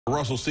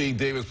Russell C.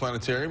 Davis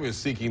Planetarium is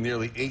seeking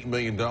nearly $8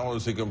 million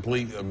to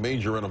complete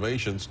major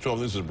renovations. 12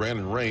 News'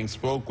 Brandon Rain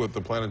spoke with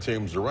the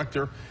planetarium's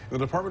director in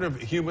the Department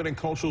of Human and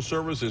Cultural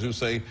Services, who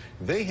say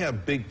they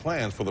have big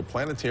plans for the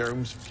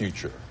planetarium's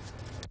future.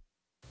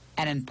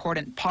 An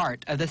important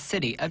part of the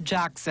city of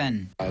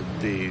Jackson.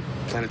 The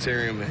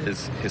planetarium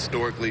is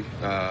historically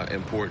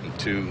important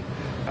to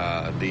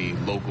the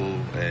local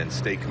and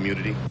state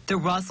community. The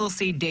Russell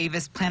C.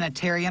 Davis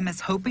Planetarium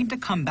is hoping to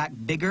come back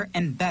bigger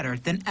and better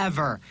than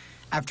ever.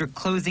 After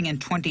closing in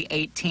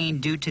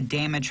 2018 due to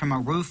damage from a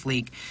roof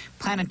leak,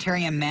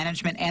 planetarium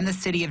management and the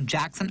city of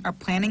Jackson are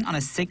planning on a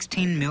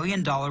 $16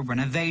 million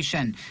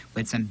renovation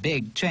with some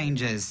big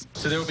changes.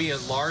 So there will be a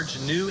large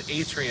new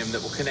atrium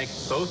that will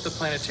connect both the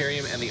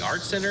planetarium and the art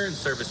center and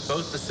service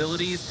both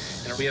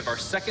facilities. And we have our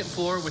second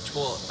floor, which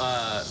will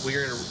we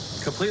are going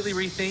to completely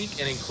rethink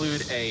and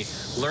include a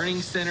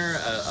learning center,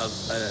 an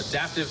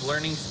adaptive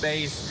learning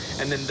space,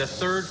 and then the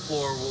third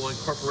floor will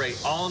incorporate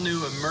all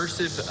new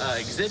immersive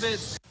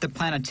exhibits. The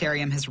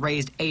planetarium has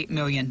raised $8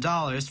 million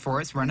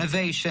for its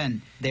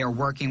renovation. They are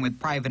working with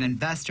private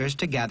investors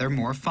to gather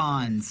more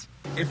funds.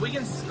 If we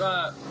can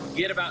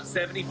get about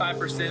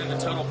 75% of the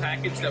total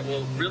package, that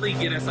will really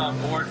get us on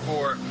board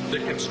for the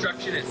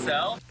construction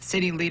itself.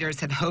 City leaders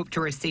had hoped to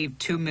receive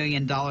 $2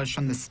 million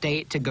from the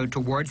state to go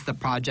towards the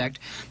project.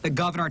 The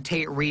Governor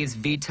Tate Reeves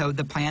vetoed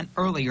the plan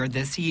earlier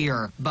this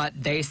year, but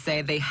they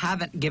say they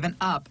haven't given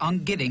up on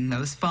getting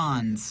those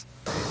funds.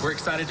 We're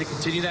excited to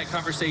continue that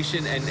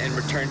conversation and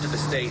return to the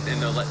state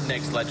in the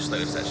next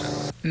legislative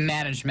session.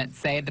 Management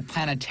say the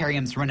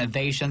planetarium's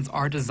renovations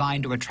are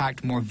designed to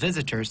attract more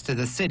visitors to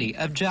the city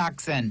of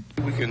Jackson.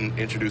 We can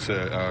introduce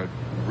a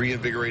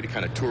reinvigorated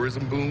kind of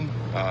tourism boom.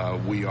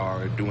 We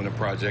are doing a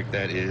project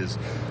that is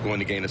going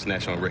to gain us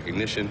national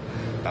recognition.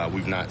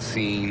 We've not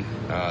seen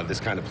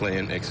this kind of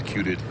plan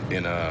executed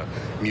in a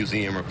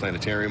museum or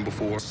planetarium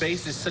before.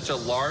 Space is such a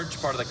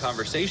large part of the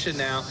conversation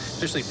now,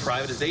 especially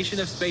privatization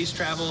of space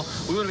travel.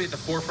 We want to be at the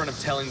forefront of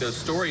telling those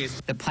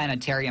stories. The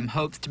planetarium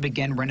hopes to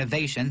begin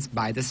renovations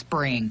by the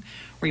spring.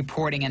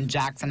 Reporting in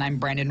Jackson, I'm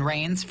Brandon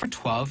Rains for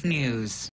 12 News.